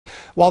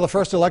While the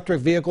first electric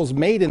vehicles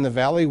made in the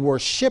valley were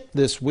shipped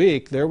this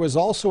week, there was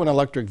also an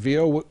electric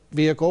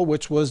vehicle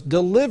which was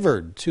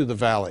delivered to the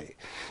valley.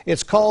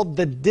 It's called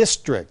the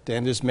District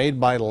and is made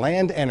by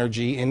BRITE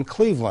Energy in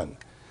Cleveland.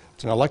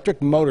 It's an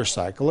electric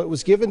motorcycle. It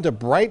was given to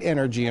BRITE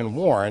Energy in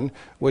Warren,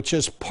 which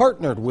has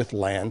partnered with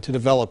Land to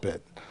develop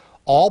it.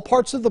 All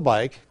parts of the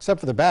bike, except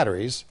for the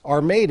batteries,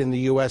 are made in the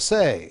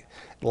USA.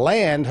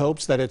 Land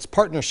hopes that its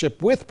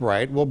partnership with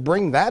BRITE will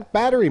bring that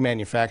battery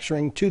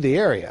manufacturing to the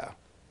area.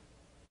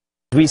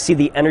 We see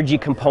the energy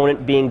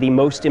component being the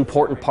most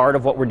important part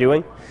of what we're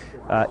doing.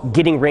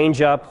 Getting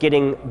range up,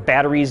 getting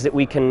batteries that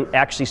we can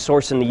actually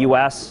source in the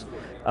U.S.,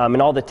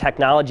 and all the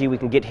technology we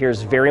can get here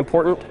is very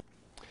important.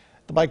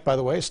 The bike, by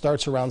the way,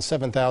 starts around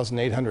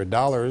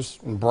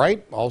 $7,800, and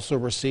BRITE also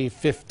received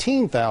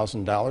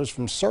 $15,000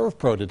 from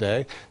ServPro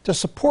today to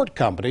support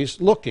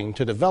companies looking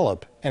to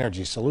develop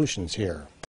energy solutions here.